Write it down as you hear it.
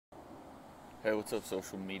Hey, what's up,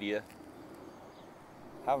 social media?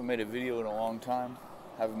 Haven't made a video in a long time.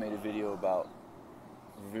 Haven't made a video about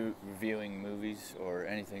reviewing movies or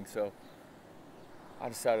anything, so I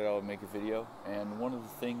decided I would make a video. And one of the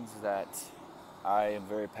things that I am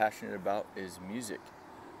very passionate about is music.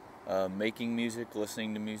 Making music,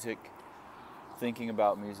 listening to music, thinking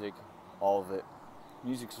about music, all of it.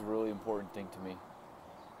 Music's a really important thing to me.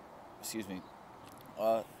 Excuse me.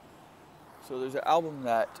 So there's an album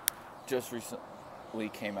that just recently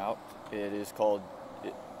came out. It is called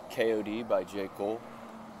KOD by J. Cole.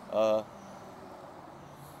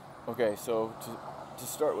 Okay, so to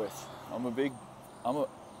start with, I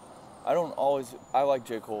like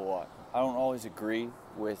J. Cole a lot. I don't always agree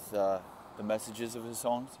with the messages of his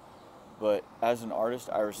songs, but as an artist,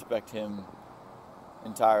 I respect him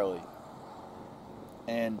entirely.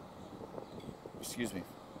 And, excuse me,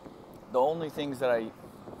 the only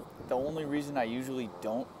reason I usually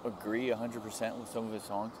don't agree 100% with some of his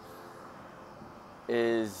songs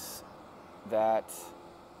is that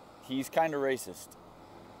he's kind of racist.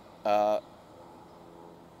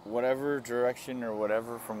 Whatever direction or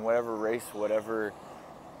whatever, from whatever race, whatever,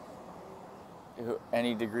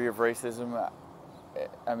 any degree of racism,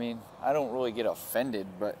 I mean, I don't really get offended,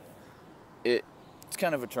 but it's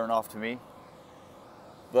kind of a turn off to me.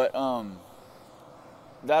 But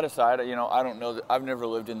that aside, I don't know. I've never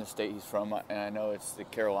lived in the state he's from, and I know it's the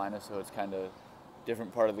Carolinas, so it's kind of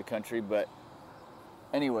different part of the country. But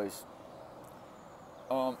anyways,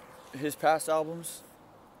 his past albums,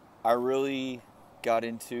 I really got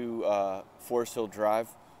into Forest Hill Drive.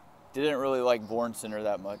 Didn't really like Born Sinner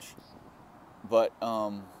that much, but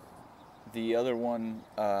the other one,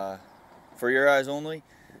 For Your Eyes Only,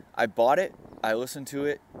 I bought it. I listened to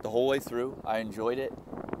it the whole way through. I enjoyed it,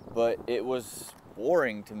 but it was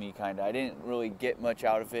boring to me, kind of. I didn't really get much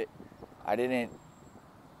out of it. I didn't,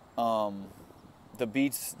 the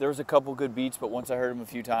beats, there was a couple good beats, but once I heard them a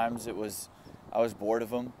few times, I was bored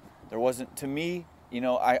of them. There wasn't, to me,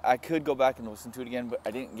 I could go back and listen to it again, but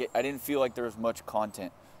I didn't feel like there was much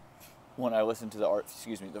content when I listened to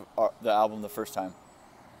the album the first time.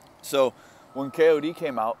 So when KOD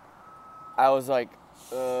came out, I was like,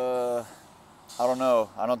 I don't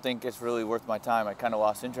know. I don't think it's really worth my time. I kind of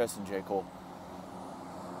lost interest in J. Cole.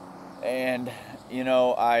 And,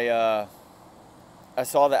 I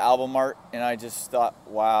saw the album art and I just thought,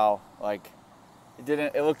 wow, like,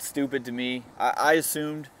 it looked stupid to me. I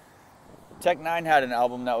assumed Tech Nine had an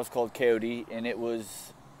album that was called KOD, and it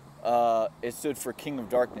stood for King of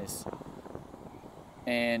Darkness.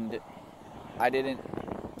 And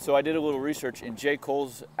so I did a little research, and J.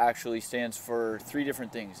 Cole's actually stands for 3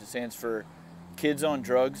 different things. It stands for Kids on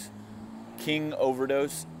Drugs, King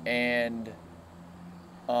Overdose, and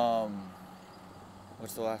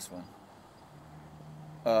what's the last one?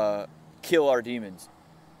 Kill Our Demons.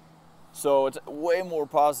 So it's way more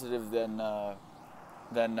positive than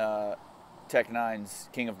Tech Nine's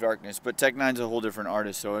King of Darkness. But Tech Nine's a whole different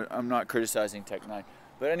artist, so I'm not criticizing Tech Nine.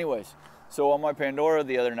 But anyways, so on my Pandora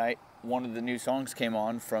the other night, one of the new songs came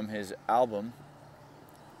on from his album,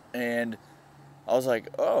 and I was like,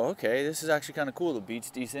 oh, okay, this is actually kind of cool. The beat's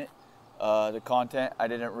decent. The content,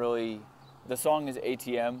 the song is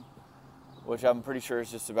ATM, which I'm pretty sure is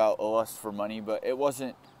just about a lust for money, but it was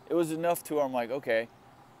enough to where I'm like, okay,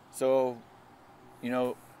 so,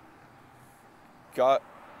 I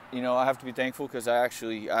have to be thankful because I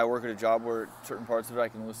work at a job where certain parts of it I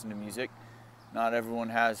can listen to music. Not everyone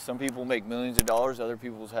has. Some people make millions of dollars. Other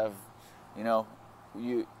people have,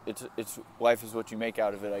 it's life is what you make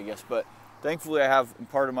out of it, I guess. But thankfully, I have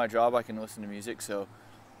part of my job I can listen to music. So,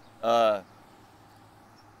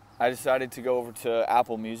 I decided to go over to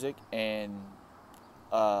Apple Music and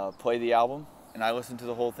play the album, and I listened to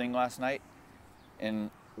the whole thing last night.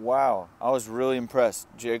 And wow, I was really impressed.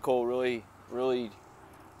 J. Cole really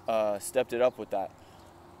stepped it up with that.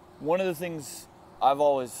 One of the things I've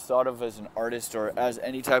always thought of as an artist or as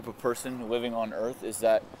any type of person living on earth is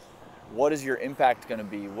that what is your impact going to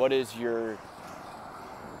be? When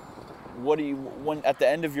at the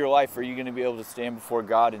end of your life, are you going to be able to stand before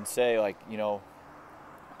God and say, like,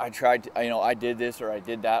 I tried to, I did this or I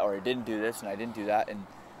did that, or I didn't do this and I didn't do that. And,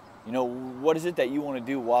 what is it that you want to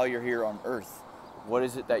do while you're here on earth? What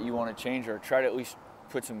is it that you want to change or try to at least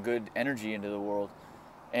put some good energy into the world?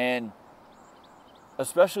 And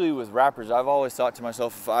especially with rappers, I've always thought to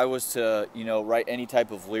myself, if I was to, write any type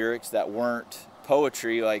of lyrics that weren't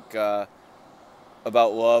poetry, like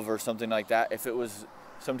about love or something like that, if it was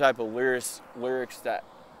some type of lyrics that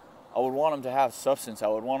I would want them to have substance, I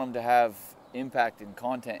would want them to have impact and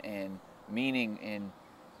content and meaning, and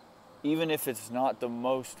even if it's not the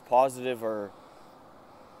most positive or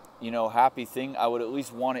happy thing, I would at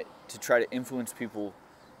least want it to try to influence people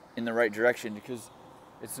in the right direction, because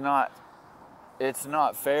it's not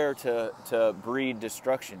fair to breed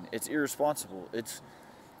destruction. It's irresponsible.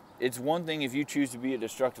 It's one thing if you choose to be a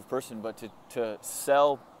destructive person, but to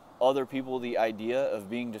sell other people the idea of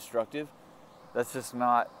being destructive, that's just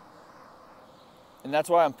not. And that's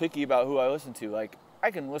why I'm picky about who I listen to. Like,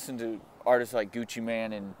 I can listen to artists like Gucci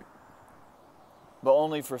Mane, but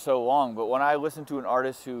only for so long. But when I listen to an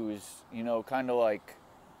artist who is, kind of like,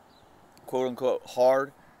 quote unquote,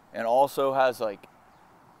 hard, and also has like,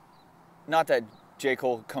 not that J.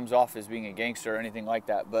 Cole comes off as being a gangster or anything like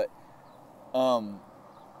that, but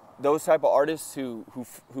those type of artists who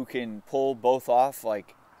can pull both off,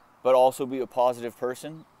 like, but also be a positive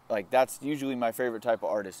person, like, that's usually my favorite type of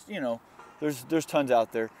artist. There's tons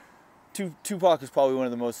out there. Tupac is probably one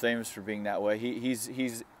of the most famous for being that way.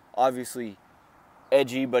 He's obviously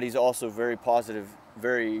edgy, but he's also very positive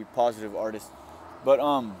artist. But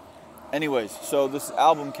anyways, so this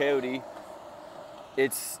album KOD,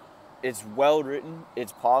 it's well written.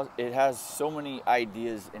 It has so many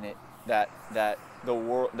ideas in it that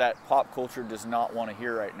pop culture does not want to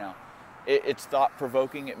hear right now. It's thought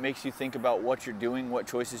provoking. It makes you think about what you're doing, what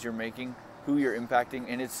choices you're making, who you're impacting,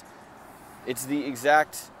 and it's the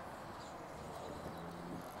exact.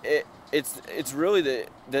 It's really the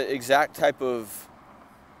exact type of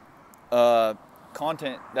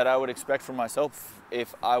content that I would expect from myself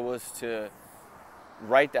if I was to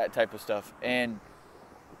write that type of stuff. And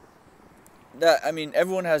that, I mean,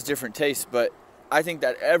 everyone has different tastes, but I think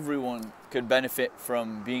that everyone could benefit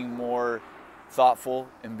from being more thoughtful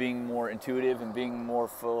and being more intuitive and being more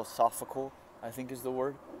philosophical, I think is the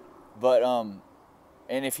word. But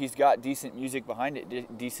and if he's got decent music behind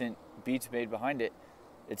it, decent beats made behind it,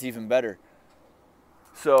 it's even better.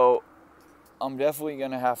 So I'm definitely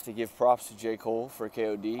gonna have to give props to J. Cole for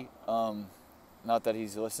KOD. Not that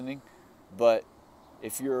he's listening, but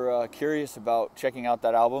if you're curious about checking out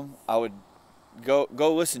that album, I would go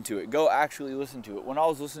listen to it. Go actually listen to it. When I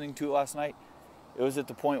was listening to it last night, it was at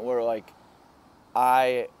the point where, like,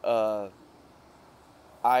 I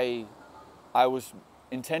was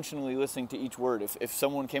intentionally listening to each word. If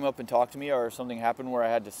someone came up and talked to me or something happened where I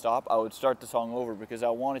had to stop, I would start the song over because I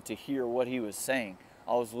wanted to hear what he was saying.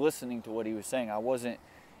 I was listening to what he was saying. I wasn't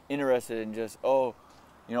interested in just, I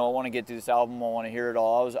want to get through this album, I want to hear it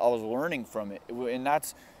all. I was learning from it. And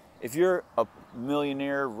that's, if you're a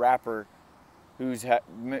millionaire rapper who's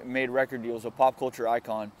made record deals, a pop culture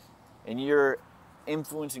icon, and you're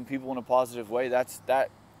influencing people in a positive way, that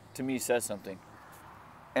to me says something.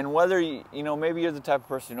 And whether maybe you're the type of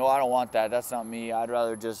person, I don't want that, that's not me, I'd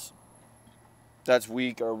rather just, that's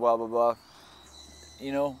weak or blah blah blah,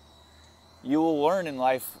 you will learn in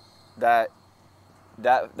life that's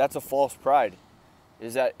a false pride.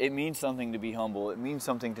 Is that it means something to be humble. It means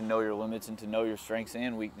something to know your limits and to know your strengths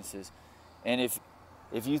and weaknesses. And if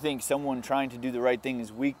you think someone trying to do the right thing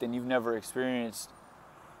is weak, then you've never experienced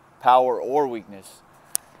power or weakness.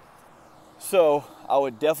 So I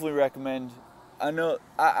would definitely recommend. I know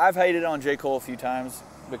I've hated on J. Cole a few times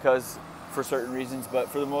because for certain reasons, but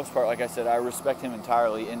for the most part, like I said, I respect him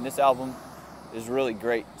entirely, and this album is really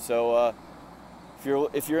great. So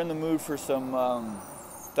if you're in the mood for some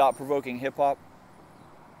thought-provoking hip-hop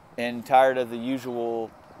and tired of the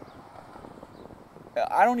usual,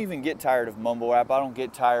 I don't even get tired of mumble rap. I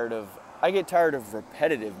get tired of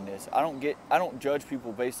repetitiveness. I don't judge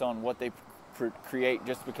people based on what they create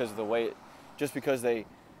just because they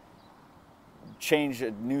change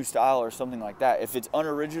a new style or something like that. If it's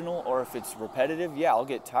unoriginal or if it's repetitive, yeah, I'll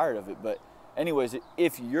get tired of it. But anyways,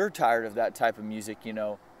 if you're tired of that type of music,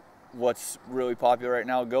 what's really popular right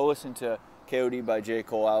now, go listen to KOD by J.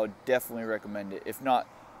 Cole. I would definitely recommend it. If not,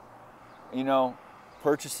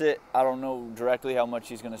 purchase it. I don't know directly how much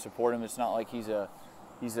he's going to support him. It's not like he's an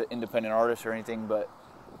independent artist or anything, but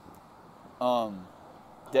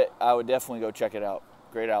I would definitely go check it out.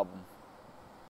 Great album.